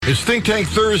It's Think Tank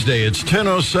Thursday. It's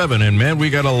 10:07, and man, we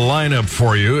got a lineup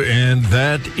for you, and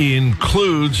that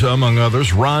includes, among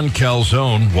others, Ron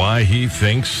Calzone, why he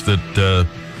thinks that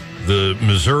the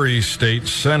Missouri State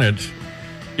Senate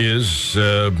is,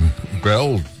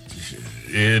 well,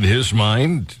 in his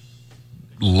mind,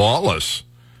 lawless.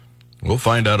 We'll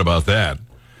find out about that.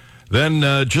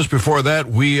 Then, just before that,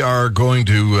 we are going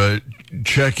to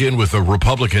check in with the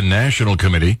Republican National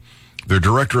Committee. Their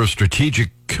Director of Strategic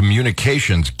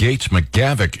Communications, Gates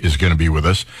McGavick, is going to be with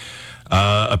us.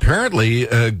 Apparently,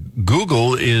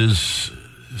 Google is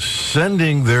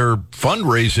sending their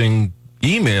fundraising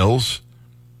emails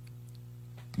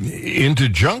into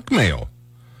junk mail.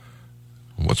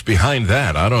 What's behind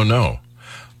that? I don't know.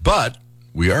 But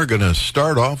we are going to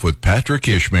start off with Patrick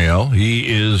Ishmael. He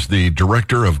is the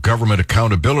Director of Government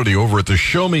Accountability over at the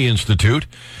Show Me Institute.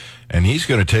 And he's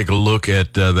going to take a look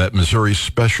at that Missouri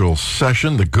special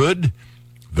session, the good,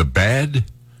 the bad,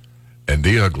 and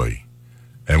the ugly.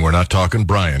 And we're not talking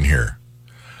Brian here.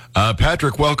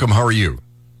 Patrick, welcome. How are you?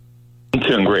 I'm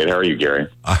doing great. How are you, Gary?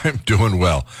 I'm doing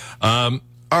well. All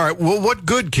right. Well, what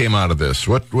good came out of this?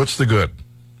 What's the good?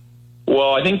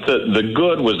 Well, I think the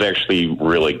good was actually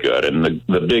really good, and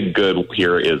the big good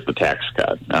here is the tax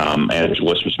cut. As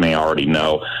listeners may already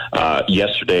know,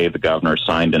 yesterday the governor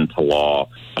signed into law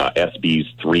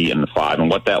SBs 3 and 5, and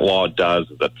what that law does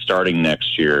is that starting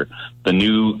next year, the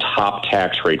new top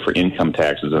tax rate for income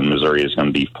taxes in Missouri is going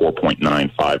to be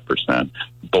 4.95%.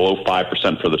 Below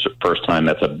 5% for the first time.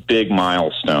 That's a big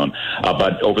milestone.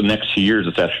 But over the next few years,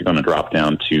 it's actually going to drop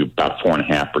down to about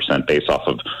 4.5% based off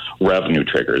of revenue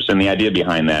triggers. And the idea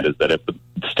behind that is that if the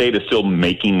state is still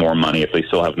making more money, if they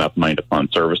still have enough money to fund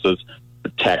services, the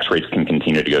tax rates can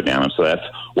continue to go down. And so that's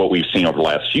what we've seen over the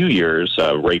last few years.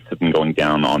 Rates have been going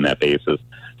down on that basis.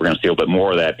 We're going to see a little bit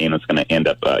more of that, and it's going to end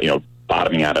up,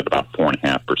 bottoming out at about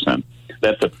 4.5%.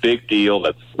 That's a big deal.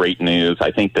 That's great news.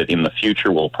 I think that in the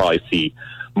future, we'll probably see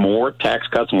more tax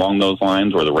cuts along those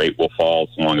lines, where the rate will fall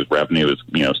as long as revenue is,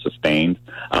 sustained.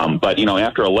 But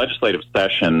after a legislative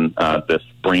session this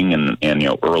spring and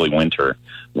early winter,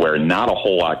 where not a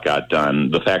whole lot got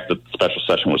done, the fact that the special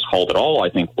session was called at all, I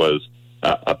think, was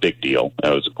a big deal. It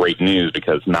was great news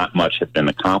because not much had been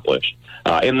accomplished.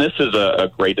 And this is a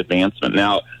great advancement.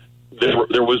 Now,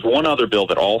 there was one other bill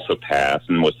that also passed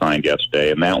and was signed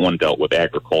yesterday, and that one dealt with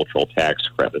agricultural tax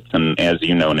credits. And as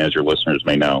you know, and as your listeners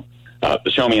may know,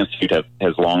 the Show Me Institute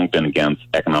has long been against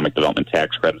economic development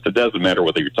tax credits. It doesn't matter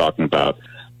whether you're talking about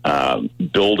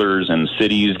builders and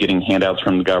cities getting handouts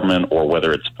from the government, or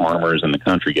whether it's farmers in the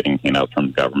country getting handouts from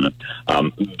the government.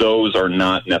 Those are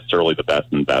not necessarily the best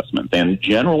investments. And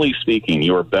generally speaking,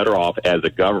 you are better off as a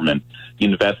government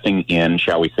investing in,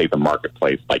 shall we say, the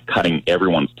marketplace, by cutting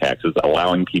everyone's taxes,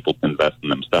 allowing people to invest in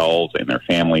themselves and their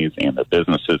families and their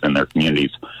businesses and their communities,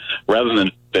 rather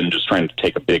than just trying to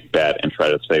take a big bet and try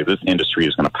to say this industry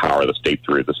is going to power the state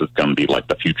through. This is going to be like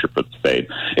the future for the state.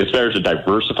 It's better to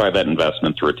diversify that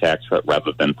investment through a tax cut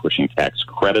rather than pushing tax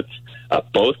credits.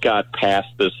 Both got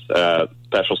passed this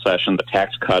special session. The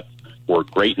tax cuts were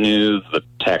great news. The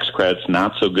tax credits,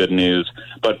 not so good news.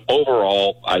 But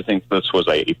overall, I think this was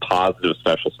a positive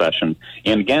special session.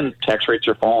 And again, tax rates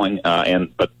are falling.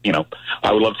 But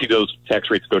I would love to see those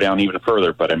tax rates go down even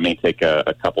further, but it may take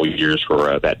a couple of years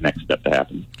for that next step to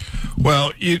happen.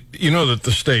 Well, you know that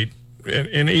the state,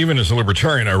 and even as a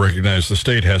libertarian, I recognize the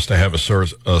state has to have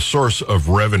a source of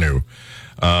revenue.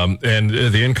 And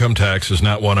the income tax is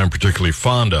not one I'm particularly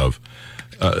fond of.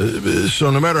 So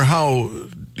no matter how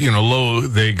low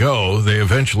they go, they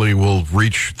eventually will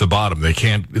reach the bottom.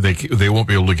 They won't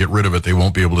be able to get rid of it. They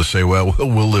won't be able to say, well,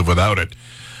 we'll live without it.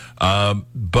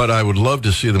 But I would love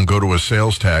to see them go to a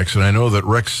sales tax. And I know that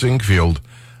Rex Sinquefield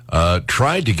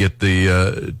tried to get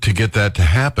that to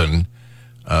happen,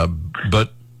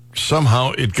 but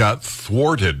somehow it got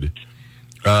thwarted.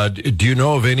 Do you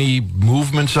know of any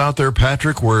movements out there,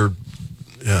 Patrick, where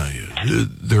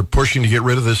they're pushing to get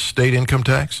rid of this state income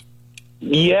tax?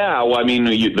 Yeah, well,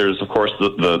 there's, of course,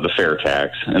 the fair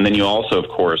tax. And then you also, of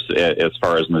course, as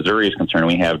far as Missouri is concerned,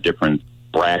 we have different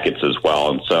brackets as well.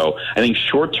 And so I think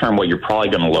short term, what you're probably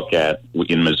going to look at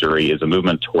in Missouri is a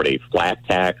movement toward a flat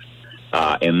tax.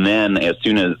 And then as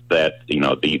soon as that,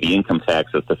 the income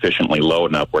tax is sufficiently low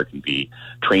enough where it can be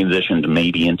transitioned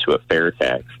maybe into a fair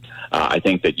tax, I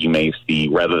think that you may see,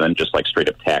 rather than just like straight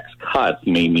up tax cuts,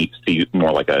 you may see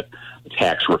more like a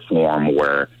tax reform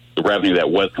where the revenue that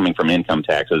was coming from income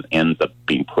taxes ends up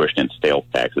being pushed into sales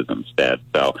taxes instead.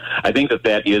 So I think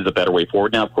that is a better way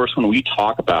forward. Now, of course, when we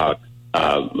talk about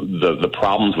the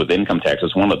problems with income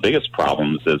taxes, one of the biggest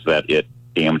problems is that it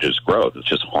damages growth. It's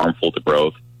just harmful to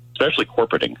growth, especially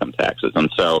corporate income taxes.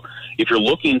 And so if you're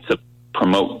looking to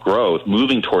promote growth,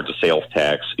 moving towards a sales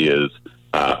tax is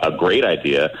a great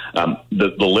idea.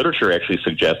 The literature actually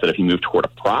suggests that if you move toward a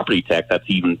property tax, that's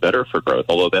even better for growth,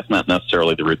 although that's not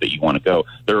necessarily the route that you want to go.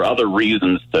 There are other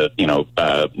reasons to,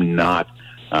 not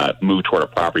move toward a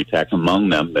property tax. Among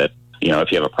them that,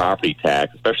 if you have a property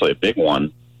tax, especially a big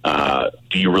one,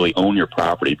 do you really own your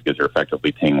property because you're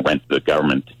effectively paying rent to the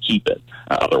government to keep it?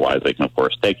 Otherwise, they can, of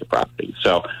course, take your property.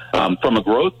 So from a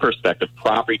growth perspective,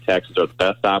 property taxes are the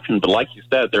best option. But like you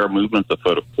said, there are movements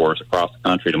afoot, of course, across the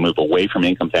country to move away from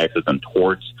income taxes and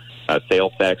towards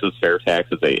sales taxes. Fair tax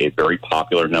is a very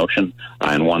popular notion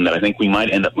and one that I think we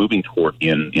might end up moving toward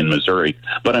in Missouri.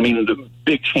 But, the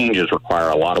big changes require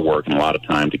a lot of work and a lot of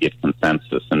time to get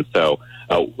consensus. And so,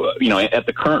 at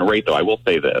the current rate, though, I will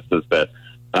say this, is that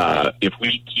if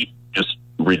we keep just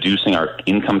reducing our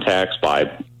income tax by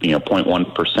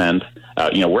 0.1%,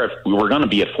 we're going to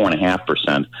be at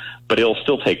 4.5%, but it'll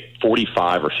still take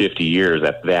 45 or 50 years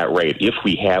at that rate if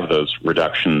we have those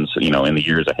reductions, in the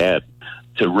years ahead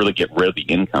to really get rid of the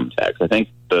income tax. I think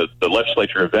the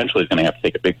legislature eventually is going to have to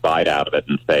take a big bite out of it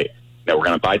and say, we're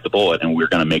going to bite the bullet and we're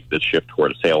going to make this shift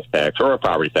toward a sales tax or a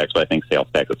property tax, but I think sales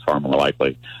tax is far more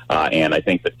likely. And I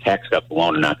think the tax cuts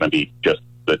alone are not going to be just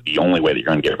the only way that you're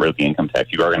going to get rid of the income tax.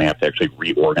 You are going to have to actually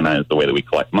reorganize the way that we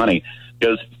collect money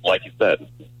because, like you said,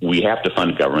 we have to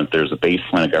fund government. There's a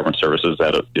baseline of government services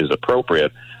that is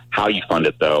appropriate. How you fund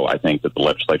it, though, I think that the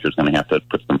legislature is going to have to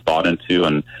put some thought into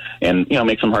and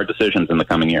make some hard decisions in the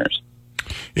coming years.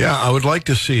 Yeah, I would like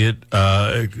to see it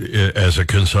as a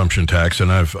consumption tax,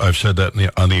 and I've said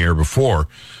that on the air before,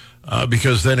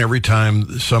 because then every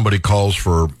time somebody calls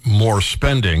for more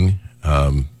spending,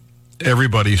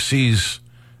 everybody sees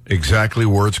exactly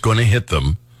where it's going to hit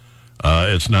them.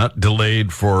 It's not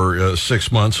delayed for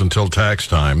 6 months until tax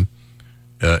time.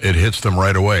 It hits them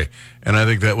right away, and I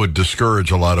think that would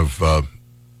discourage a lot of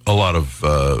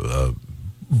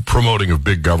promoting of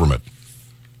big government.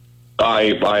 I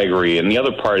agree. And the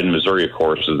other part in Missouri, of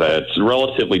course, is that it's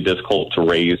relatively difficult to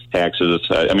raise taxes.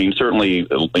 Certainly,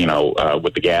 with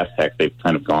the gas tax, they've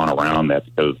kind of gone around that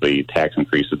because the tax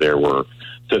increases there were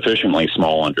sufficiently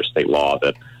small under state law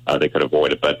that they could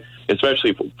avoid it. But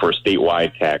especially for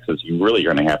statewide taxes, you really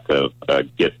are going to have to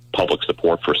get public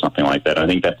support for something like that. I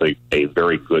think that's a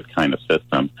very good kind of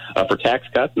system. For tax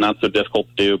cuts, not so difficult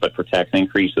to do, but for tax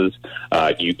increases,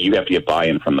 you have to get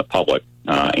buy-in from the public.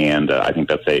 And I think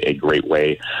that's a great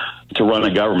way to run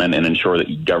a government and ensure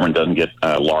that government doesn't get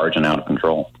large and out of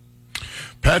control.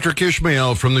 Patrick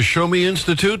Ishmael from the Show Me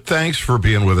Institute, thanks for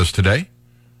being with us today.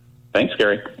 Thanks,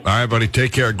 Gary. All right, buddy.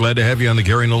 Take care. Glad to have you on the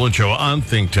Gary Nolan Show on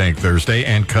Think Tank Thursday.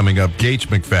 And coming up, Gates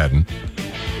McFadden,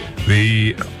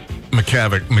 the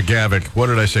McGavick. What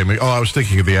did I say? I was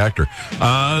thinking of the actor.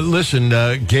 Listen,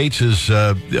 Gates is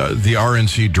the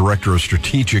RNC Director of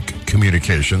Strategic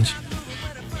Communications.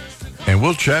 And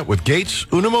we'll chat with Gates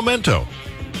Una Momento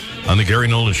on the Gary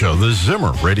Nolan Show, the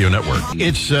Zimmer Radio Network.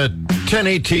 It's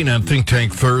 10:18 on Think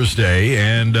Tank Thursday,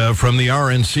 and from the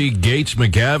RNC, Gates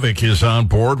McGavick is on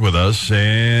board with us,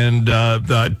 and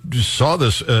I saw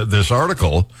this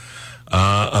article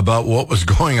about what was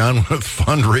going on with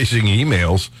fundraising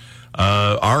emails.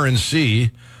 RNC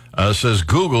says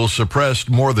Google suppressed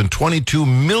more than 22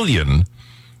 million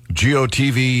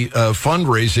GOTV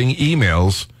fundraising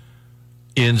emails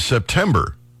in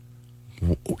September.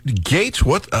 Gates,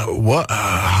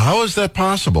 how is that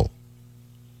possible?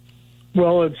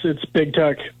 Well, it's big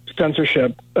tech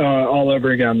censorship all over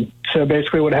again. So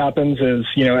basically what happens is,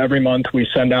 every month we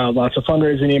send out lots of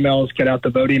fundraising emails, get out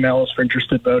the vote emails for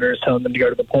interested voters, telling them to go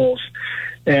to the polls.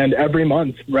 And every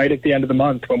month, right at the end of the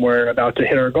month, when we're about to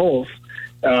hit our goals,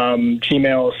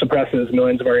 Gmail suppresses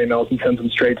millions of our emails and sends them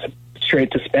straight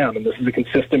to spam. And this is a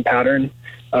consistent pattern.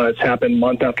 It's happened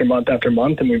month after month after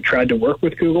month, and we've tried to work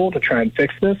with Google to try and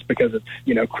fix this because it's,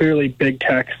 clearly big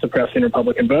tech suppressing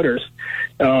Republican voters.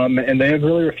 And they have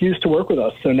really refused to work with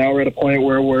us. So now we're at a point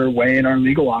where we're weighing our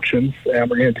legal options, and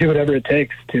we're going to do whatever it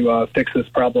takes to fix this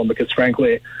problem because,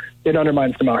 frankly, it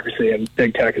undermines democracy, and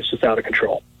big tech is just out of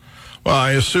control. Well,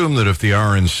 I assume that if the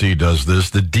RNC does this,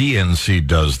 the DNC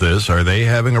does this, are they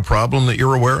having a problem that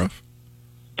you're aware of?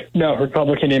 No,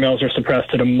 Republican emails are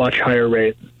suppressed at a much higher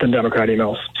rate than Democrat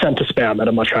emails, sent to spam at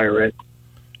a much higher rate.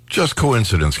 Just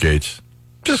coincidence, Gates.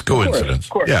 Just coincidence.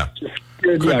 Of course. Yeah.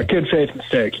 Good faith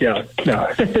mistake. Yeah.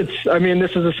 No, this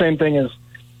is the same thing as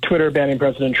Twitter banning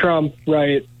President Trump,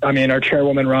 right? Our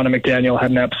chairwoman, Ronna McDaniel,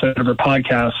 had an episode of her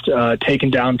podcast taken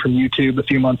down from YouTube a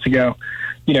few months ago.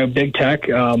 Big tech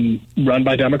run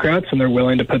by Democrats, and they're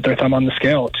willing to put their thumb on the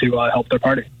scale to help their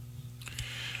party.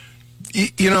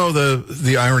 You know,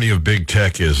 the irony of big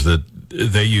tech is that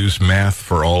they use math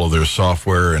for all of their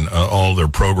software and all of their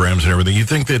programs and everything. You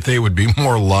think that they would be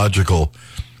more logical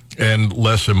and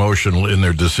less emotional in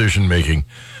their decision making,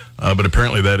 but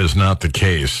apparently that is not the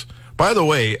case. By the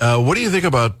way, what do you think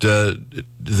about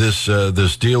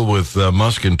this deal with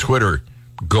Musk and Twitter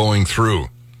going through?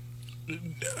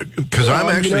 Because I'm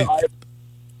actually...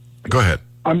 Go ahead.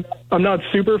 I'm not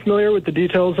super familiar with the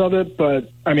details of it, but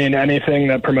I mean, anything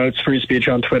that promotes free speech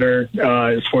on Twitter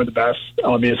is for the best.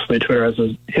 Obviously, Twitter has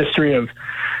a history of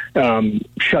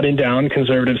shutting down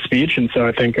conservative speech, and so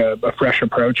I think a fresh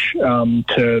approach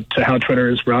to how Twitter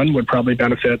is run would probably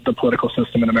benefit the political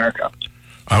system in America.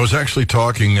 I was actually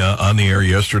talking on the air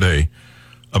yesterday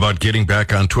about getting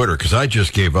back on Twitter because I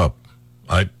just gave up.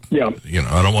 I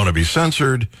don't want to be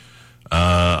censored.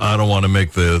 I don't want to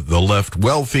make the left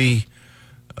wealthy.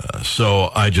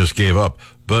 So I just gave up.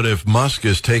 But if Musk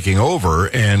is taking over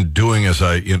and doing as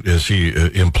he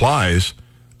implies,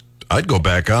 I'd go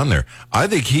back on there. I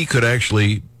think he could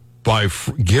actually, by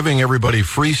giving everybody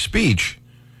free speech,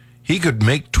 he could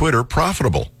make Twitter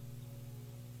profitable.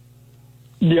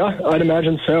 Yeah, I'd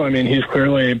imagine so. I mean, he's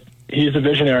a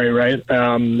visionary, right?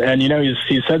 And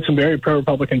he's said some very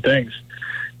pro-Republican things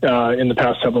in the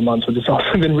past several months, which has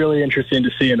also been really interesting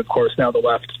to see. And of course, now the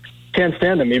left can't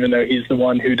stand him, even though he's the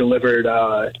one who delivered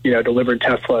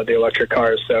Tesla, the electric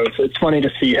cars. So it's funny to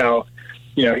see how,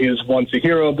 he was once a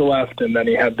hero of the left, and then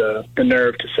he had the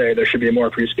nerve to say there should be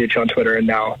more free speech on Twitter, and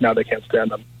now they can't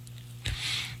stand him.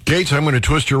 Gates, I'm going to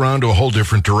twist you around to a whole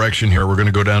different direction here. We're going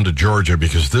to go down to Georgia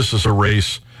because this is a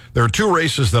race. There are two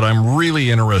races that I'm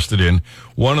really interested in.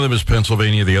 One of them is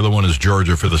Pennsylvania. The other one is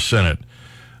Georgia for the Senate.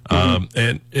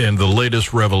 And the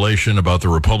latest revelation about the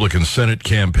Republican Senate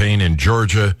campaign in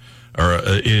Georgia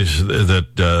is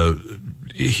that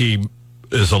he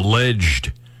is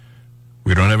alleged,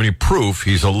 we don't have any proof,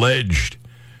 he's alleged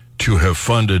to have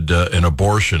funded an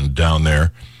abortion down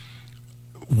there.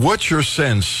 What's your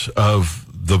sense of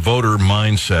the voter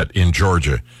mindset in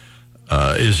Georgia?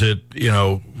 Is it,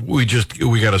 we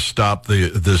got to stop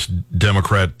this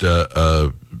Democrat, we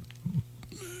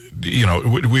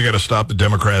got to stop the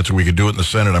Democrats and we could do it in the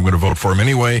Senate. I'm going to vote for him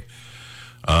anyway.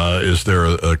 Is there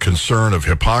a concern of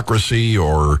hypocrisy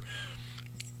or,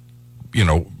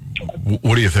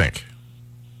 what do you think?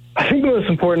 I think the most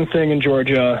important thing in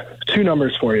Georgia, two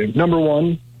numbers for you. Number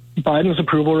one, Biden's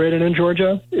approval rating in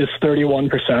Georgia is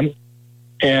 31%,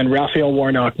 and Raphael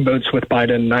Warnock votes with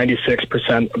Biden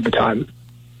 96% of the time.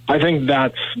 I think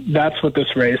that's what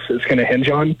this race is going to hinge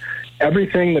on.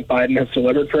 Everything that Biden has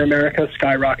delivered for America,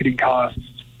 skyrocketing costs,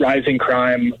 rising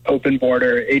crime, open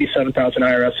border, 87,000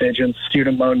 IRS agents,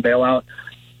 student loan bailout.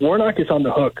 Warnock is on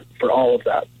the hook for all of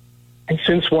that. And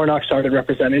since Warnock started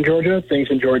representing Georgia, things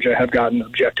in Georgia have gotten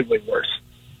objectively worse.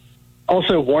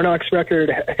 Also, Warnock's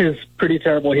record is pretty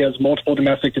terrible. He has multiple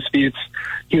domestic disputes.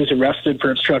 He was arrested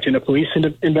for obstructing a police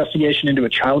investigation into a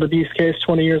child abuse case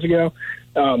 20 years ago.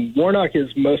 Warnock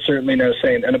is most certainly no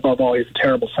saint, and above all, he's a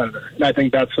terrible senator. And I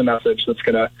think that's the message that's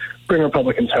going to bring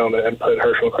Republicans home and put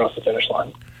Herschel across the finish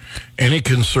line. Any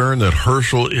concern that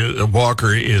Herschel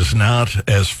Walker is not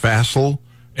as facile,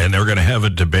 and they're going to have a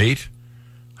debate,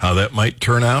 how that might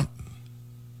turn out?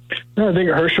 No, I think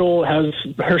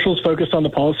Herschel's focused on the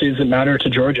policies that matter to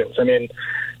Georgians. I mean,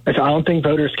 I don't think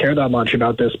voters care that much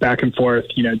about this back and forth,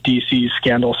 D.C.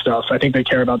 scandal stuff. I think they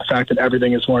care about the fact that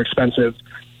everything is more expensive,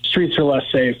 streets are less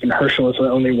safe, and Herschel is the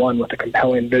only one with a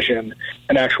compelling vision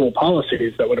and actual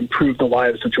policies that would improve the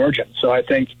lives of Georgians. So I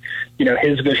think,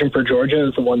 his vision for Georgia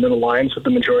is the one that aligns with the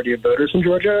majority of voters in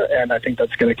Georgia, and I think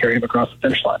that's going to carry him across the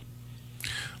finish line.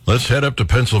 Let's head up to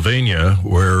Pennsylvania,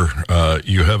 where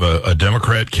you have a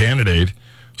Democrat candidate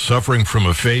suffering from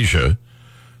aphasia.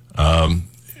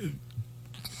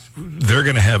 They're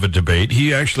going to have a debate.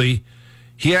 He actually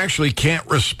can't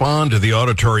respond to the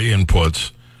auditory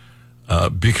inputs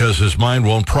because his mind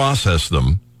won't process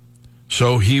them.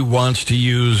 So he wants to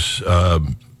use,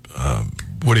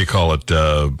 what do you call it,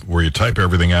 where you type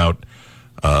everything out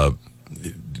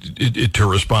to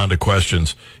respond to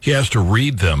questions. He has to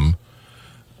read them.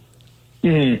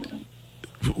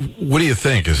 What do you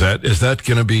think? Is that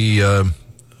going to be a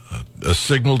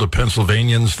signal to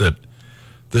Pennsylvanians that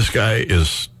this guy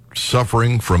is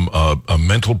suffering from a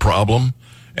mental problem?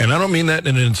 And I don't mean that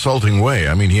in an insulting way.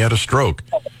 I mean, he had a stroke.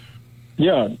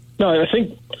 Yeah. No, I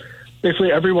think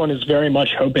basically everyone is very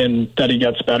much hoping that he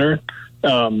gets better.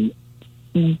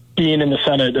 being in the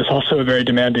Senate is also a very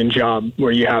demanding job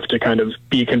where you have to kind of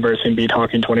be conversing, be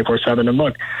talking 24/7. And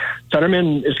look,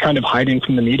 Fetterman is kind of hiding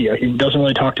from the media. He doesn't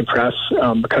really talk to press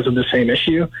because of the same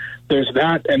issue. There's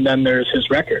that, and then there's his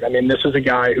record. I mean, this is a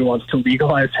guy who wants to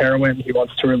legalize heroin. He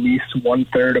wants to release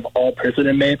 1/3 of all prison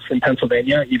inmates in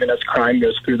Pennsylvania, even as crime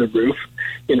goes through the roof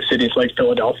in cities like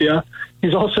Philadelphia.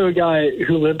 He's also a guy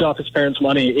who lived off his parents'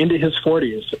 money into his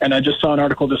 40s. And I just saw an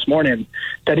article this morning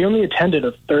that he only attended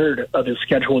 1/3 of his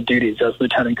scheduled duties as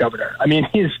lieutenant governor. I mean,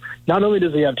 he's not only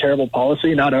does he have terrible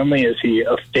policy, not only is he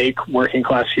a fake working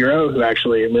class hero who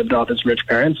actually lived off his rich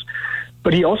parents,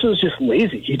 but he also is just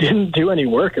lazy. He didn't do any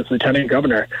work as lieutenant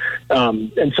governor.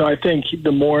 And so I think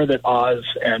the more that Oz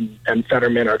and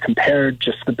Fetterman are compared,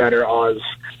 just the better Oz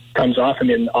comes off. I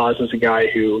mean, Oz is a guy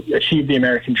who achieved the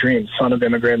American dream, son of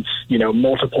immigrants,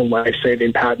 multiple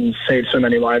life-saving patents, saved so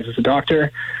many lives as a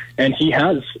doctor. And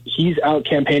he's out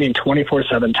campaigning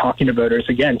 24/7, talking to voters.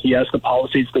 Again, he has the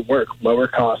policies that work, lower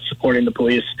costs, supporting the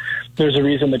police. There's a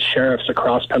reason that sheriffs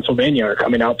across Pennsylvania are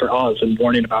coming out for Oz and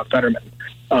warning about Fetterman,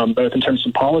 both in terms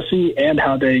of policy and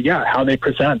how they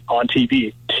present on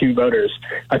TV to voters.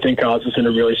 I think Oz is in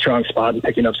a really strong spot and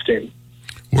picking up steam.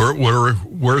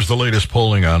 Where's the latest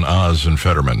polling on Oz and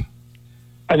Fetterman?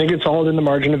 I think it's all in the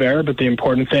margin of error, but the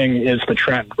important thing is the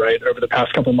trend, right? Over the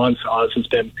past couple months, Oz has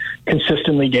been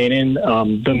consistently gaining.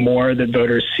 The more that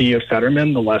voters see of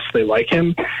Fetterman, the less they like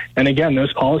him. And again,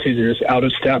 those policies are just out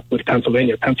of step with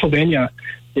Pennsylvania. Pennsylvania,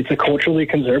 it's a culturally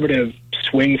conservative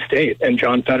swing state, and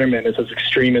John Fetterman is as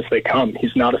extreme as they come.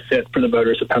 He's not a fit for the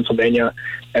voters of Pennsylvania.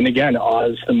 And again,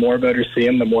 Oz, the more voters see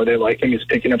him, the more they like him. He's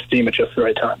picking up steam at just the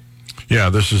right time. Yeah,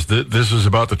 this is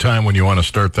about the time when you want to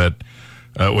start that,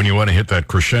 when you want to hit that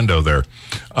crescendo there.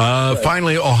 Right.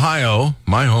 Finally, Ohio,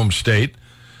 my home state,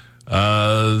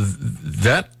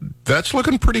 that's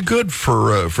looking pretty good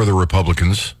for the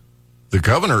Republicans. The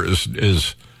governor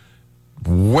is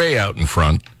way out in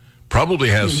front,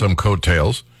 probably has some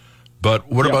coattails. But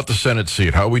what about the Senate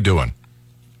seat? How are we doing?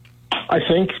 I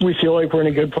think we feel like we're in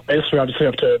a good place. We obviously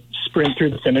have to sprint through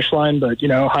the finish line, but,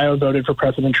 Ohio voted for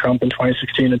President Trump in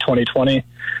 2016 and 2020.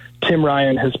 Tim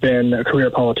Ryan has been a career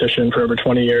politician for over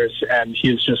 20 years, and he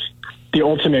is just the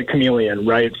ultimate chameleon,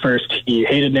 right? First, he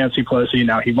hated Nancy Pelosi.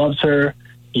 Now he loves her.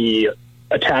 He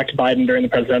attacked Biden during the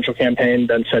presidential campaign,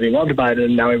 then said he loved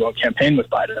Biden. Now he won't campaign with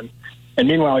Biden. And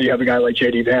meanwhile, you have a guy like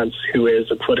J.D. Vance, who is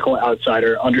a political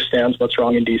outsider, understands what's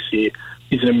wrong in D.C.,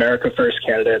 he's an America First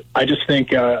candidate. I just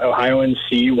think Ohioans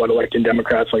see what elected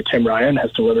Democrats like Tim Ryan has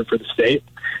delivered for the state,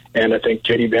 and I think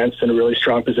J.D. Vance is in a really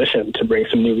strong position to bring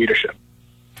some new leadership.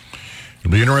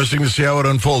 It'll be interesting to see how it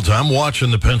unfolds. I'm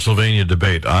watching the Pennsylvania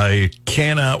debate. I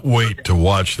cannot wait to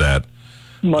watch that.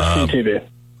 Must-see TV.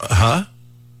 Huh?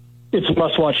 It's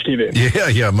must-watch TV.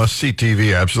 Yeah, must-see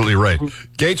TV. Absolutely right.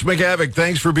 Gates McGavick,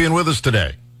 thanks for being with us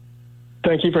today.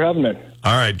 Thank you for having me.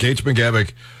 All right, Gates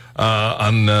McGavick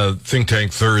on Think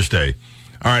Tank Thursday.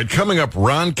 All right, coming up,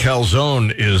 Ron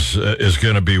Calzone is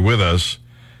going to be with us,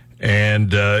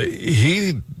 and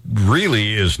he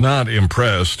really is not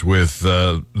impressed with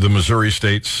the Missouri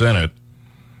State Senate.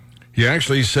 He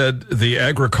actually said the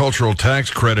agricultural tax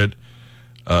credit,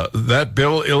 that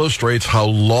bill illustrates how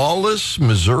lawless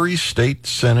Missouri State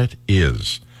Senate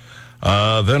is.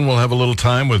 Then we'll have a little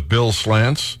time with Bill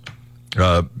Slants.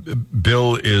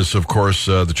 Bill is, of course,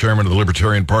 the chairman of the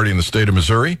Libertarian Party in the state of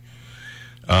Missouri,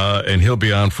 and he'll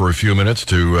be on for a few minutes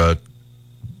to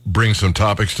bring some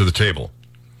topics to the table.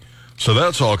 So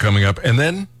that's all coming up. And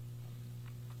then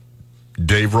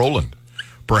Dave Rowland,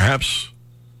 perhaps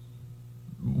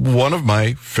one of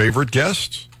my favorite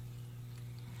guests.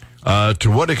 To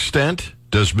what extent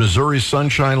does Missouri's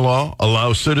Sunshine Law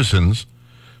allow citizens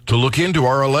to look into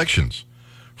our elections?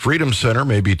 Freedom Center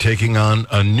may be taking on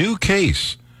a new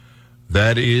case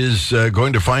that is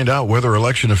going to find out whether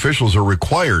election officials are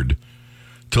required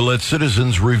to let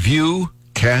citizens review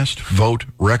cast vote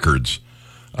records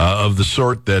of the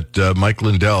sort that Mike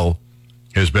Lindell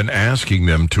has been asking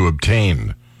them to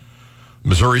obtain.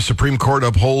 Missouri Supreme Court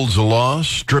upholds a law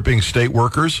stripping state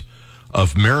workers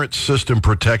of merit system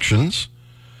protections.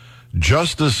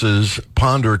 Justices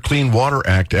ponder Clean Water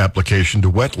Act application to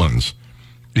wetlands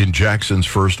in Jackson's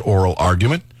first oral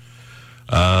argument.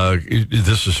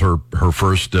 This is her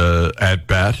first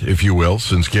at-bat, if you will,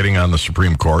 since getting on the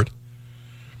Supreme Court.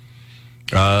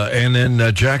 And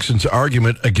then Jackson's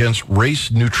argument against race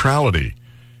neutrality.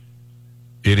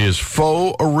 It is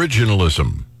faux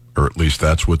originalism, or at least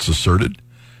that's what's asserted.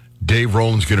 Dave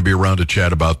Rowland's going to be around to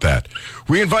chat about that.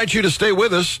 We invite you to stay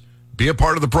with us. Be a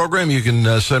part of the program. You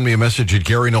can send me a message at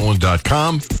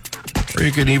GaryNolan.com, or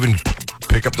you can even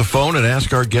pick up the phone and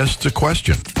ask our guests a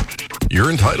question. You're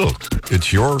entitled.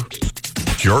 It's your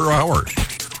hour.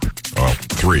 Well,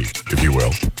 3, if you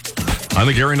will. On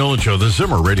the Gary Nolan Show, the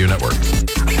Zimmer Radio Network.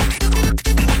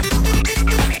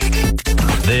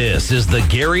 This is the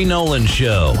Gary Nolan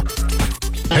Show.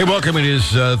 Hey, welcome. It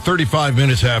is 35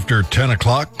 minutes after 10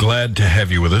 o'clock. Glad to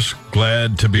have you with us.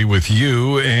 Glad to be with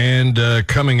you. And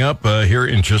coming up here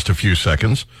in just a few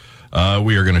seconds,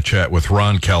 we are going to chat with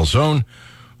Ron Calzone,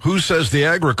 who says the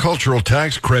agricultural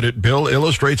tax credit bill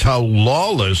illustrates how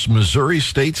lawless Missouri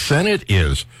State Senate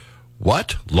is.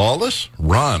 What? Lawless?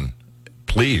 Ron,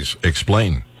 please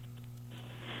explain.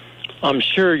 I'm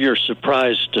sure you're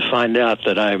surprised to find out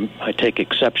that I take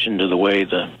exception to the way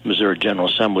the Missouri General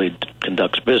Assembly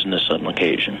conducts business on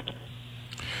occasion.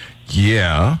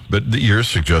 Yeah, but you're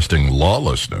suggesting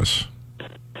lawlessness.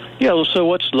 Yeah, well, so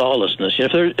what's lawlessness?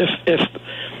 If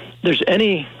there's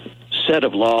any set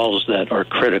of laws that are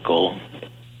critical,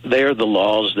 they are the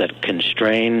laws that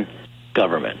constrain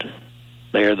government.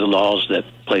 They are the laws that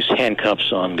place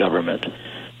handcuffs on government.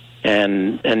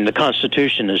 And the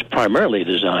Constitution is primarily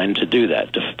designed to do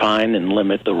that, to define and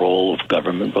limit the role of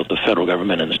government, both the federal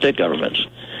government and the state governments.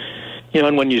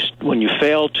 And when you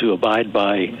fail to abide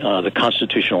by the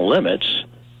constitutional limits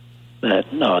that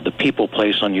the people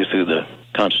place on you through the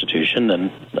Constitution,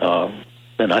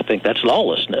 then I think that's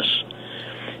lawlessness.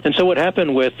 And so what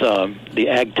happened with the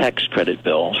Ag Tax Credit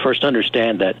Bill? First,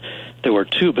 understand that there were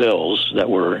two bills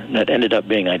that ended up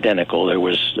being identical. There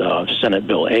was Senate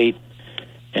Bill 8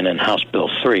 and then House Bill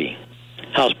 3.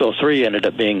 House Bill 3 ended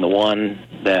up being the one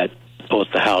that both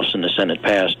the House and the Senate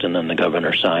passed, and then the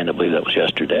governor signed. I believe that was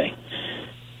yesterday.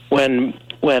 When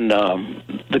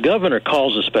the governor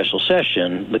calls a special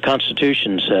session, the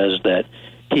Constitution says that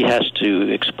he has to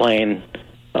explain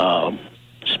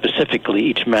specifically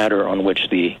each matter on which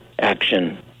the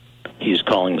action he's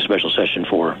calling the special session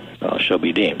for shall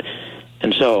be deemed.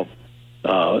 And so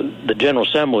the General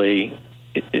Assembly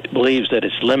it believes that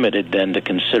it's limited then to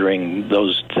considering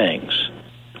those things.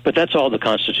 But that's all the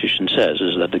Constitution says,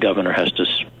 is that the governor has to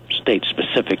state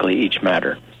specifically each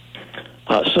matter.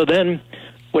 So then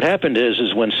what happened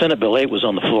is when Senate Bill 8 was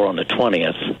on the floor on the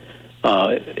 20th,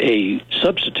 a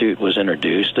substitute was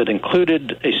introduced that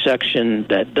included a section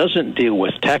that doesn't deal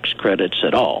with tax credits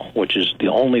at all, which is the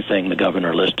only thing the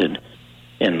governor listed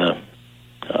in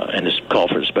this call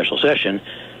for the special session,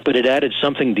 but it added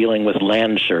something dealing with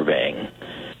land surveying.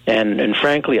 And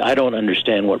frankly, I don't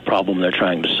understand what problem they're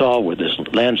trying to solve with this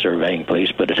land surveying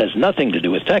piece, but it has nothing to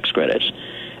do with tax credits.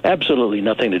 Absolutely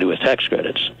nothing to do with tax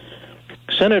credits.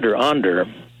 Senator Onder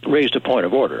raised a point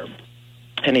of order,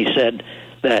 and he said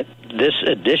that this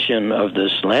addition of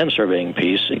this land surveying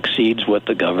piece exceeds what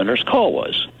the governor's call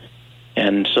was.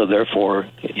 And so therefore,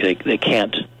 they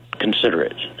can't consider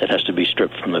it. It has to be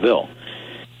stripped from the bill.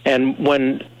 And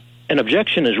when an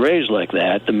objection is raised like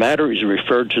that, the matter is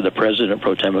referred to the President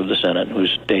Pro Tem of the Senate,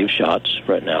 who's Dave Schatz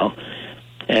right now,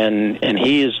 and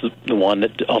he is the one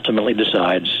that ultimately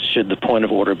decides should the point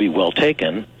of order be well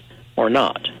taken or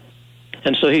not.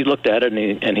 And so he looked at it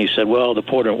and he said, well, the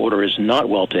point of order is not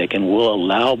well taken. We'll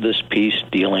allow this piece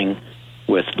dealing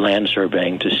with land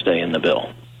surveying to stay in the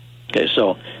bill. Okay,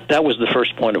 so that was the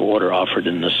first point of order offered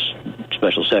in this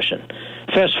special session.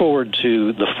 Fast forward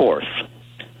to the 4th.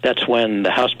 That's when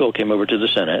the House bill came over to the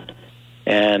Senate,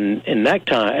 and at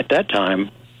that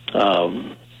time,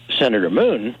 Senator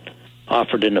Moon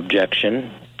offered an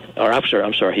objection,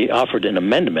 he offered an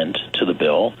amendment to the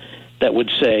bill that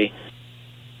would say,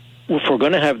 if we're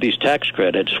going to have these tax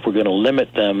credits, we're going to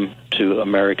limit them to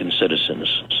American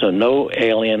citizens. So no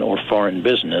alien or foreign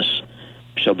business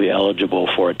shall be eligible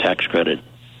for a tax credit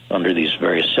under these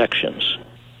various sections.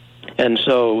 And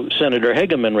so Senator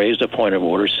Hegeman raised a point of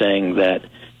order saying that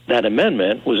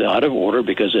amendment was out of order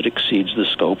because it exceeds the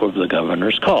scope of the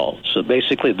governor's call. So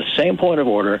basically the same point of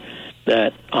order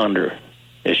that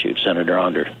Senator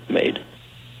Onder made.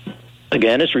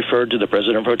 Again, it's referred to the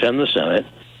President Pro Tem of the Senate.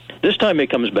 This time he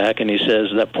comes back and he says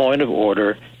that point of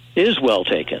order is well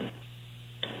taken.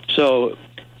 So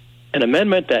an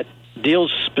amendment that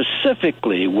deals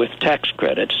specifically with tax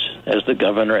credits, as the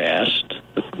governor asked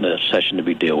the session to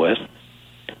be deal with,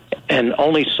 and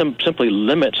only simply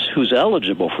limits who's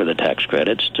eligible for the tax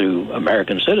credits to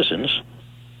American citizens,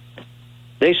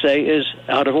 they say is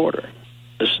out of order.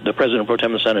 The President Pro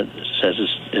Tem of the Senate says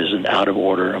is an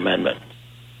out-of-order amendment.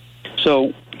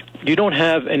 So you don't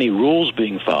have any rules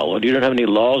being followed. You don't have any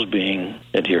laws being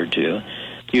adhered to.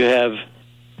 You have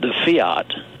the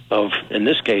fiat of, in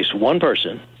this case, one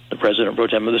person, the President Pro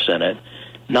Tem of the Senate,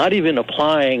 not even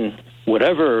applying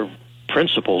whatever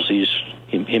principles he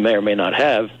may or may not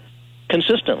have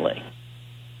consistently.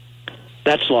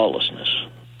 That's lawlessness.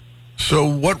 So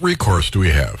what recourse do we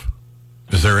have?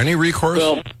 Is there any recourse?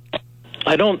 Well,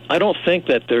 I don't think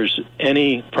that there's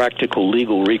any practical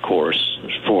legal recourse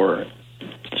for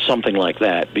something like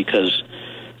that, because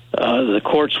the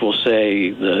courts will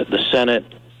say the Senate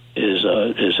is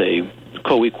a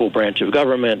co-equal branch of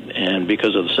government, and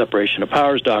because of the separation of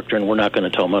powers doctrine, we're not going to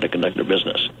tell them how to conduct their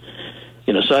business.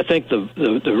 So I think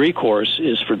the recourse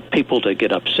is for people to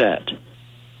get upset,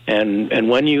 and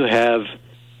when you have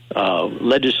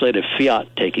legislative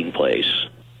fiat taking place,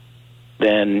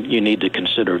 then you need to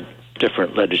consider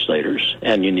different legislators,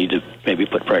 and you need to maybe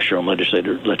put pressure on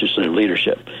legislative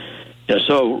leadership.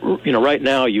 Right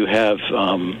now you have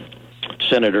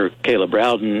Senator Caleb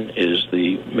Rowden is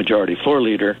the majority floor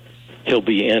leader. He'll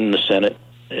be in the Senate,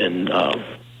 and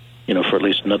for at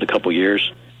least another couple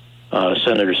years.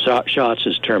 Senator Schatz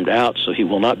is termed out, so he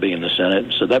will not be in the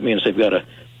Senate. So that means they've got to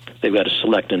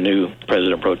select a new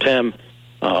president pro tem.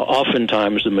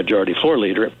 Oftentimes, the majority floor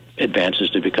leader advances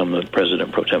to become the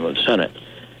president pro tem of the Senate.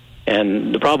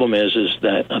 And the problem is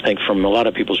that I think from a lot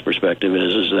of people's perspective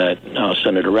is that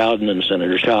Senator Rowden and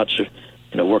Senator Schatz,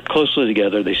 work closely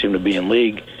together. They seem to be in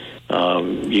league.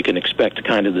 You can expect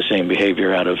kind of the same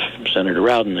behavior out of Senator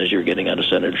Rowden as you're getting out of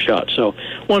Senator Schatz. So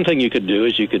one thing you could do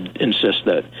is you could insist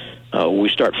that we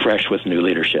start fresh with new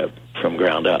leadership from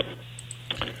ground up.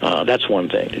 That's one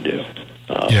thing to do.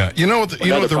 You know what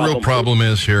the real problem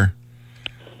is here?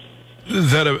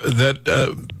 That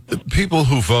people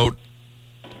who vote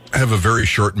have a very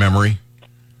short memory,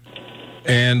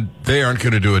 and they aren't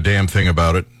going to do a damn thing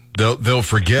about it. They'll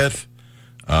forget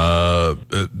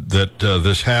that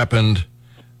this happened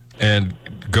and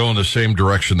go in the same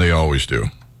direction they always do.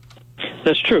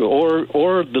 That's true.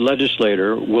 Or the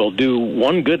legislator will do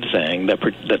one good thing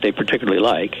that they particularly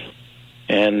like,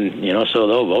 and so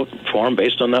they'll vote for him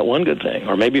based on that one good thing,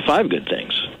 or maybe 5 good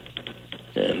things.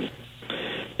 And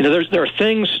there are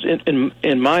things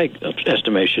in my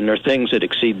estimation, there are things that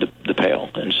exceed the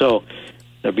pale, and so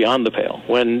they're beyond the pale.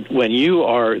 When you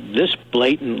are this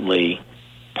blatantly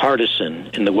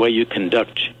partisan in the way you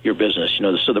conduct your business,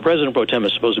 so the president pro tem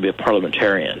is supposed to be a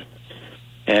parliamentarian,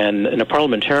 and a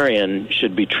parliamentarian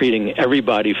should be treating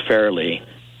everybody fairly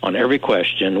on every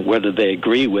question, whether they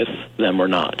agree with them or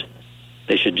not.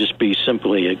 They should just be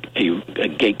simply a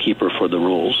gatekeeper for the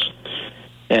rules.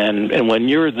 And when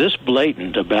you're this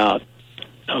blatant about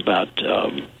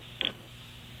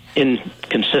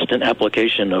inconsistent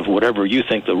application of whatever you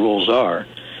think the rules are,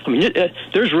 I mean,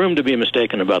 there's room to be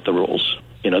mistaken about the rules.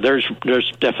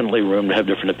 There's definitely room to have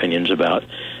different opinions about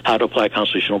how to apply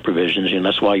constitutional provisions, and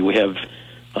that's why we have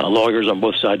lawyers on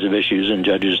both sides of issues and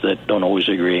judges that don't always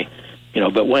agree.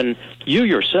 But when you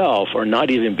yourself are not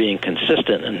even being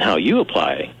consistent in how you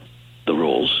apply the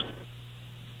rules,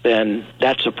 then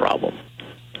that's a problem.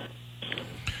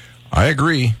 I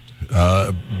agree.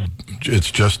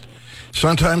 It's just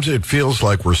sometimes it feels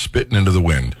like we're spitting into the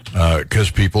wind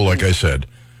because people, like I said,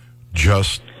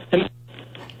 just...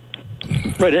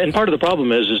 Right, and part of the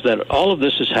problem is that all of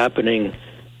this is happening,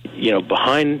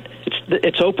 behind.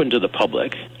 It's open to the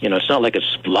public. It's not like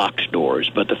it's locked doors.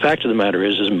 But the fact of the matter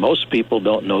is most people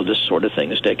don't know this sort of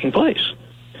thing is taking place.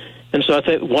 And so I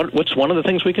think what's one of the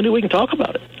things we can do? We can talk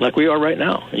about it, like we are right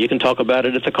now. You can talk about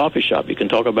it at the coffee shop. You can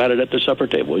talk about it at the supper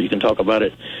table. You can talk about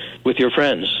it with your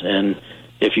friends. And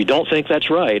if you don't think that's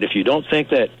right, if you don't think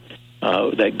that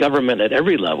that government at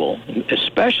every level,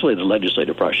 especially the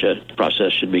legislative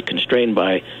process, should be constrained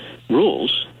by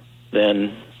rules,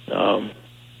 then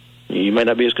you might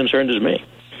not be as concerned as me.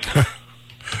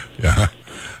 Yeah,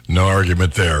 no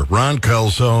argument there. Ron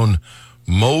Calzone,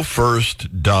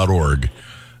 MoFirst.org.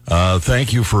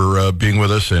 Thank you for being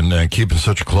with us and keeping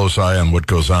such a close eye on what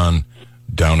goes on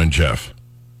down in Jeff.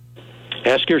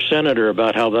 Ask your senator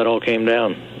about how that all came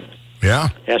down. Yeah?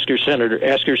 Ask your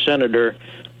senator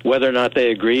whether or not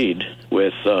they agreed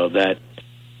with that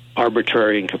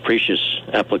arbitrary and capricious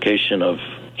application of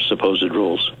supposed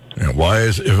rules. Yeah,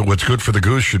 what's good for the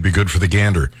goose should be good for the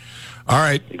gander. All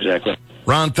right. Exactly.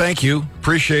 Ron, thank you.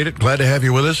 Appreciate it. Glad to have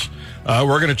you with us.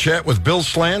 We're going to chat with Bill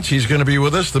Slants. He's going to be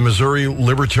with us, the Missouri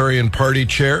Libertarian Party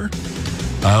chair.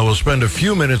 We'll spend a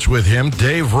few minutes with him.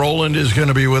 Dave Rowland is going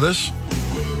to be with us.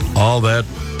 All that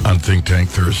on Think Tank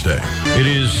Thursday. It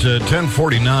is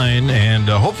 10:49, and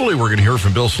hopefully we're going to hear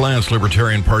from Bill Slants,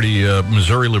 Libertarian Party,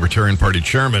 Missouri Libertarian Party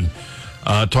chairman,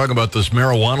 talking about this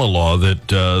marijuana law that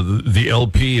the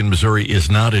LP in Missouri is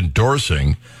not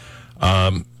endorsing.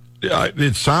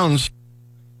 It sounds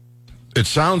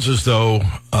as though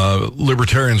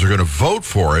libertarians are going to vote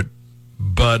for it,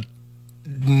 but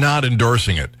not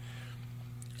endorsing it.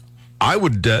 I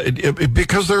would,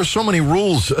 because there are so many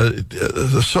rules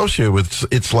associated with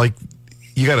it, it's like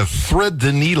to thread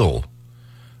the needle.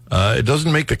 It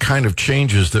doesn't make the kind of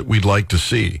changes that we'd like to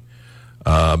see.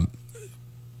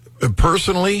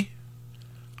 Personally,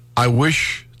 I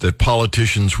wish that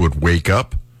politicians would wake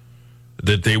up,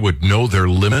 that they would know their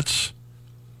limits,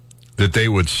 that they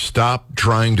would stop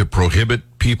trying to prohibit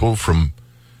people from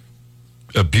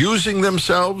abusing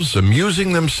themselves,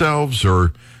 amusing themselves,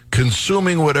 or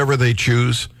consuming whatever they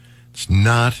choose. It's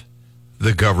not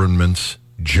the government's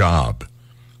job.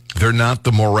 They're not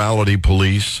the morality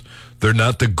police. They're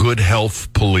not the good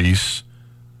health police.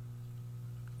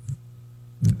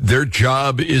 Their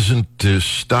job isn't to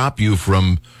stop you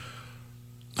from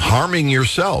harming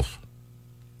yourself.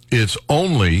 It's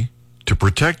only to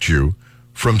protect you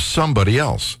from somebody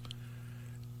else.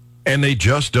 And they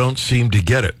just don't seem to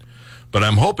get it. But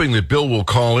I'm hoping that Bill will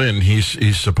call in.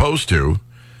 He's supposed to,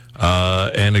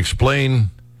 and explain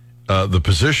the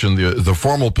position, the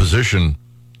formal position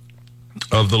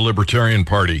of the Libertarian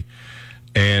Party.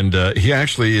 And he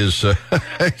actually is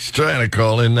he's trying to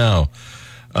call in now.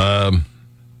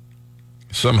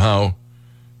 Somehow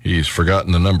he's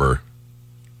forgotten the number.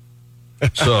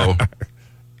 So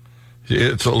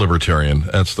it's a libertarian.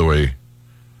 That's the way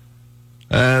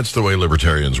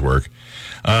libertarians work.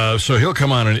 So he'll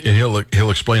come on and he'll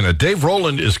explain that. Dave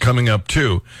Rowland is coming up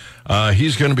too.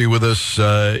 He's going to be with us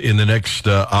in the next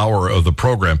hour of the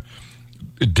program.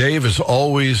 Dave is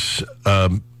always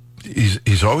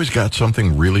he's always got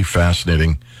something really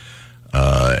fascinating,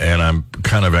 and I'm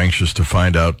kind of anxious to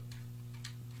find out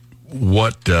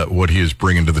what he is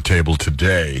bringing to the table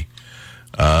today.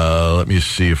 Let me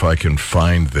see if I can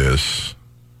find this,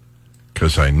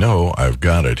 because I know I've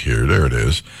got it here. There it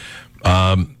is.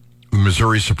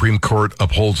 Missouri Supreme Court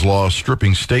upholds law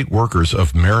stripping state workers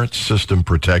of merit system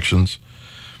protections.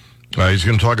 He's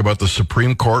going to talk about the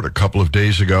Supreme Court. A couple of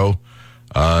days ago,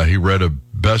 he read a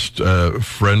best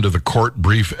friend of the court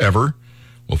brief ever.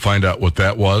 We'll find out what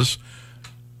that was.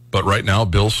 But right now,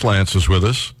 Bill Slants is with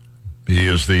us. He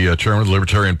is the chairman of the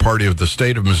Libertarian Party of the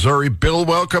state of Missouri. Bill,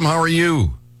 welcome. How are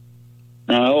you?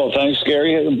 Well, thanks,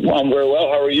 Gary. I'm very well.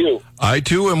 How are you? I,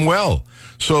 too, am well.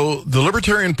 So the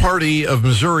Libertarian Party of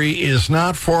Missouri is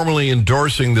not formally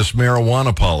endorsing this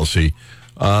marijuana policy.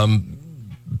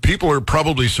 People are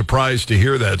probably surprised to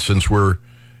hear that, since we're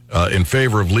in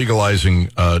favor of legalizing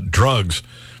drugs.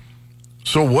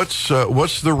 So what's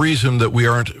the reason that we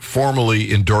aren't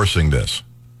formally endorsing this?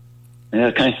 Yeah,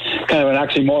 kind of an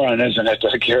oxymoron, isn't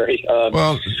it, Gary?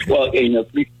 Well,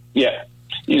 yeah.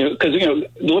 Because the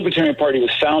Libertarian Party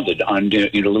was founded on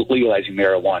legalizing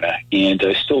marijuana, and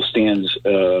still stands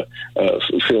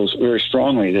feels very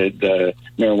strongly that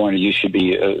marijuana use should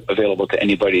be available to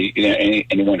anybody,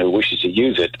 anyone who wishes to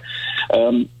use it.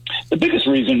 The biggest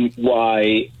reason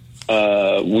why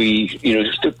we,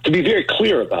 to be very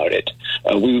clear about it,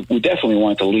 we definitely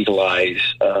want to legalize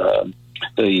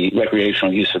the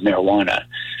recreational use of marijuana.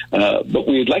 But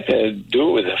we'd like to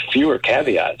do it with fewer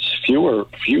caveats, fewer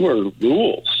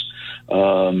rules.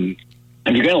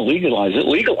 If you're going to legalize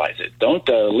it. Don't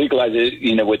legalize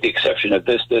it, with the exception of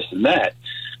this, and that.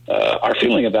 Our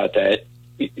feeling about that,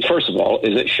 first of all,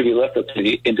 is it should be left up to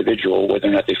the individual whether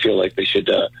or not they feel like they should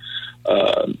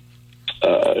vote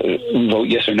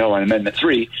yes or no on Amendment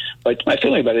 3. But my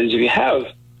feeling about it is, if you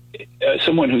have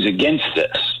someone who's against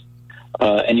this,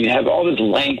 and you have all this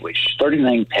language,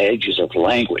 39 pages of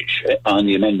language on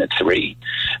the Amendment 3,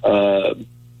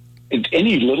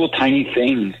 any little tiny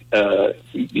thing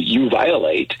you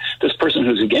violate, this person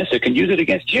who's against it can use it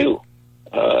against you.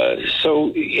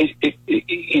 So it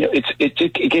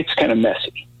gets kind of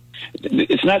messy.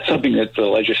 It's not something that the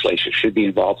legislature should be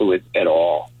involved with at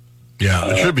all. Yeah,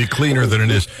 it should be cleaner than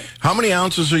it is. How many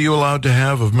ounces are you allowed to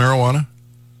have of marijuana?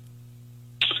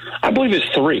 I believe it's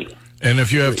 3. And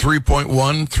if you have 3.1,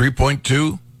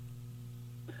 3.2?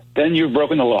 Then you've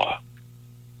broken the law.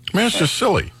 I mean, it's just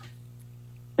silly.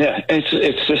 Yeah, it's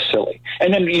just silly.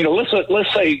 And then,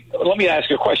 let's say, let me ask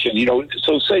you a question.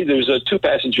 So say there's 2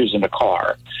 passengers in a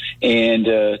car,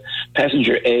 and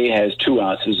passenger A has 2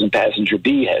 ounces and passenger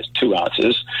B has 2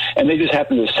 ounces, and they just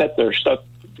happen to set their stuff,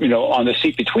 on the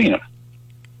seat between them.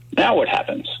 Now what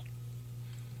happens?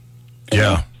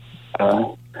 Yeah.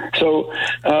 So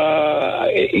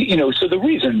the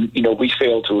reason, we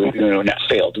failed to, not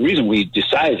failed, the reason we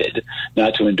decided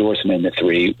not to endorse Amendment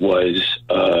 3 was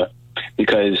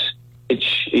because it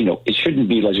shouldn't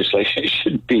be legislation. It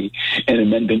shouldn't be an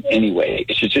amendment anyway.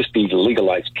 It should just be the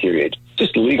legalized period.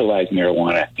 Just legalize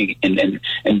marijuana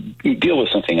and deal with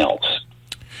something else.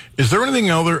 Is there anything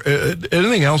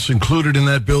else included in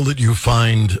that bill that you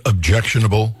find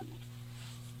objectionable?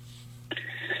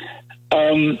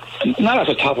 Not off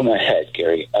the top of my head,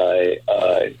 Gary.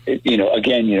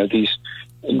 These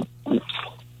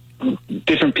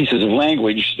different pieces of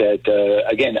language that,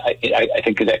 I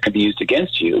think that could be used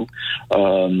against you,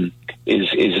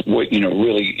 is what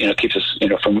really keeps us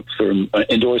from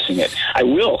endorsing it. I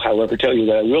will, however, tell you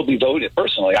that I will be voting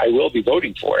personally. I will be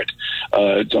voting for it.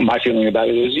 So my feeling about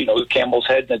it is, camel's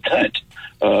head in the tent.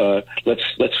 Let's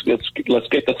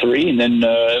get the 3, and then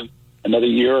another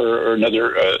year or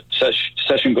another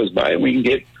session goes by, and we can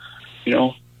get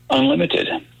unlimited.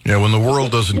 Yeah, when the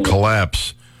world doesn't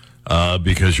collapse.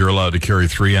 Because you're allowed to carry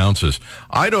 3 ounces.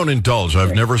 I don't indulge.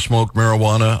 I've never smoked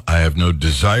marijuana. I have no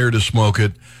desire to smoke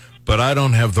it, but I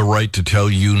don't have the right to tell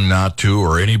you not to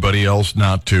or anybody else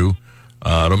not to.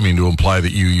 I don't mean to imply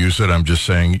that you use it. I'm just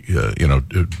saying,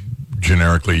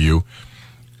 generically you.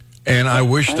 And I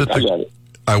wish that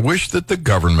the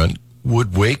government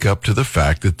would wake up to the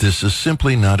fact that this is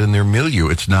simply not in their milieu.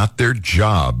 It's not their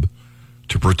job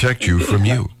to protect you from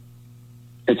you.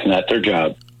 It's not their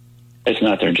job. It's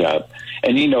not their job.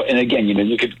 And, and again,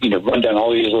 you could, run down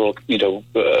all these little,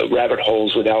 rabbit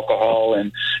holes with alcohol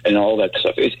and all that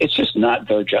stuff. It's just not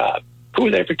their job. Who are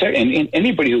they protecting? And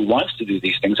anybody who wants to do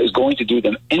these things is going to do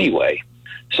them anyway.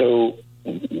 So,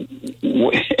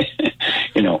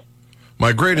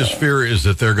 My greatest fear is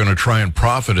that they're going to try and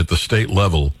profit at the state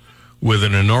level with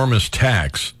an enormous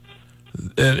tax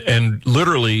and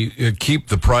literally keep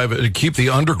the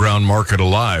underground market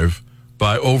alive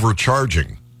by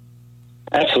overcharging.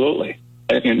 Absolutely.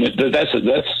 I mean, that's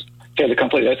the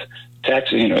complete. That's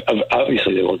tax.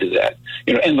 Obviously they will do that.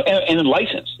 And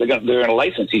license. They're going to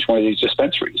license each one of these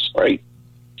dispensaries, right?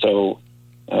 So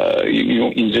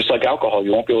you just like alcohol,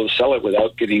 you won't be able to sell it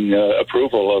without getting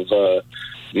approval of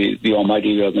the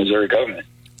almighty Missouri government.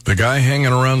 The guy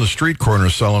hanging around the street corner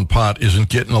selling pot isn't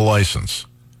getting a license.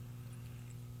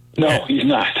 No, he's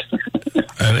not.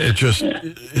 And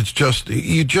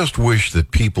you just wish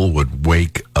that people would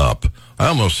wake up. I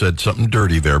almost said something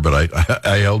dirty there, but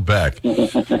I held back.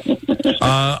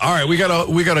 All right, we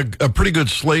got a pretty good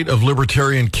slate of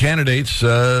libertarian candidates.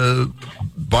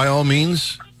 By all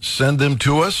means, send them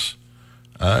to us,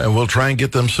 and we'll try and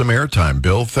get them some airtime.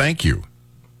 Bill, thank you.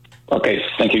 Okay,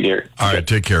 thank you, Gary. All right,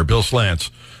 take care. Bill Slants,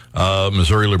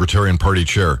 Missouri Libertarian Party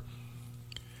chair.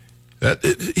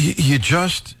 You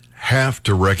just have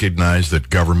to recognize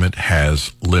that government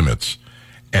has limits.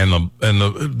 And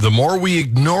the more we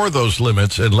ignore those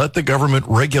limits and let the government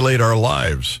regulate our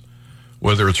lives,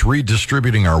 whether it's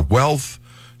redistributing our wealth,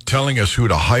 telling us who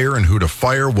to hire and who to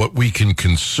fire, what we can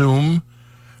consume,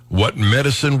 what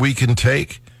medicine we can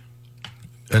take,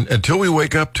 and until we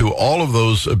wake up to all of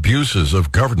those abuses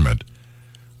of government,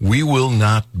 we will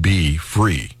not be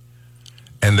free.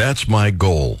 And that's my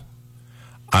goal.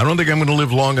 I don't think I'm going to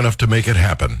live long enough to make it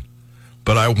happen,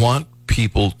 but I want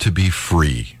people to be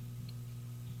free.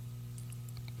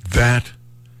 That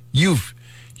you've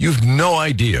no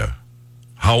idea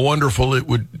how wonderful it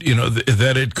would,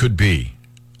 that it could be.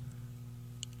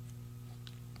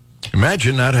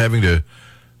 Imagine not having to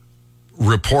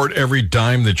report every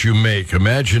dime that you make.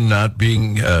 Imagine not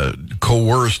being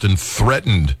coerced and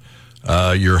threatened,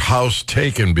 your house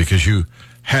taken because you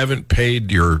haven't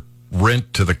paid your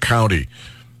rent to the county.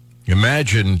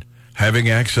 Imagine having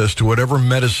access to whatever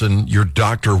medicine your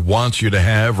doctor wants you to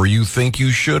have or you think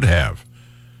you should have.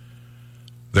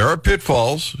 There are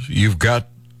pitfalls. You've got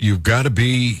to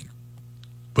be,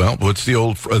 well, what's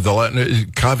the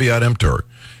Latin caveat emptor?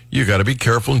 You got to be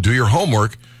careful and do your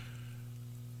homework.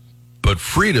 But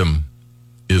freedom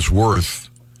is worth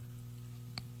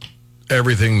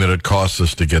everything that it costs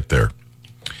us to get there.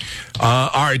 All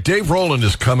right, Dave Rowland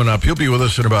is coming up. He'll be with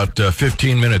us in about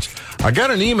 15 minutes. I got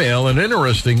an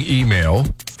interesting email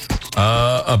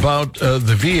about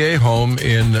the VA home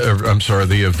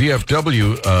the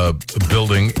VFW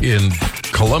building in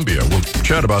Columbia. We'll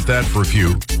chat about that for a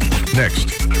few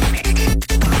next.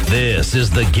 This is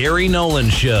the Gary Nolan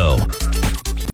Show.